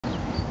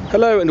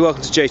Hello and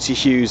welcome to JT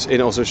Hughes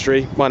in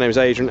Oswestry. My name is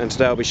Adrian and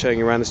today I'll be showing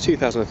you around this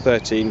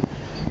 2013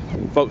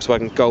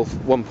 Volkswagen Golf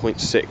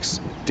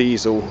 1.6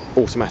 diesel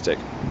automatic.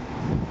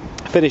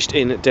 Finished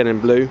in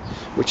denim blue,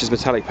 which is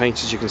metallic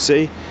paint as you can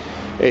see.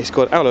 It's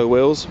got alloy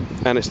wheels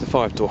and it's the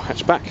 5-door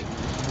hatchback.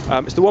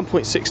 It's the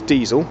 1.6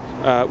 diesel,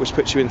 which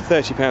puts you in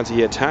 £30 a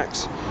year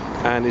tax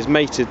and is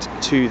mated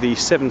to the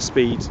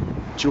 7-speed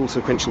dual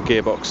sequential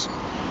gearbox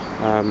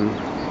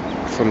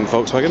from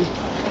Volkswagen.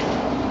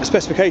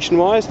 Specification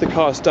wise, the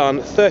car's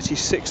done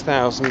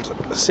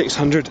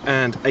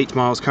 36,608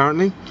 miles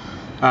currently.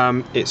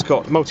 It's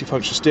got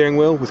multifunction steering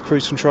wheel with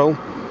cruise control.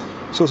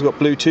 It's also got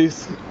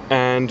Bluetooth,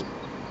 and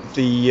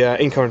the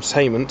in-car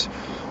entertainment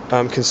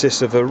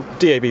consists of a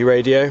DAB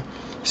radio,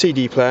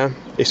 CD player.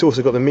 It's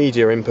also got the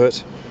media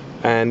input,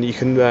 and you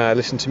can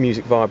listen to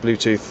music via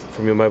Bluetooth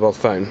from your mobile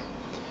phone.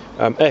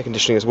 Air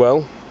conditioning as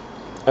well.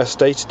 As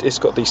stated, it's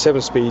got the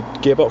 7-speed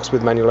gearbox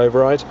with manual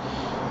override,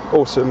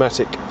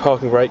 automatic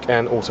parking brake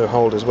and auto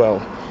hold as well.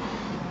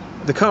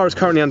 The car is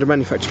currently under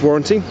manufacturer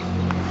warranty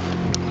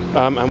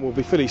and will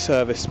be fully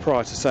serviced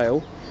prior to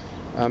sale.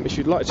 If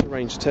you'd like to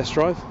arrange a test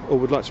drive or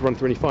would like to run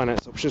through any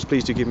finance options,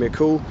 please do give me a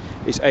call.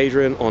 It's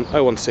Adrian on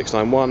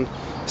 01691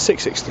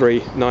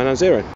 663 990.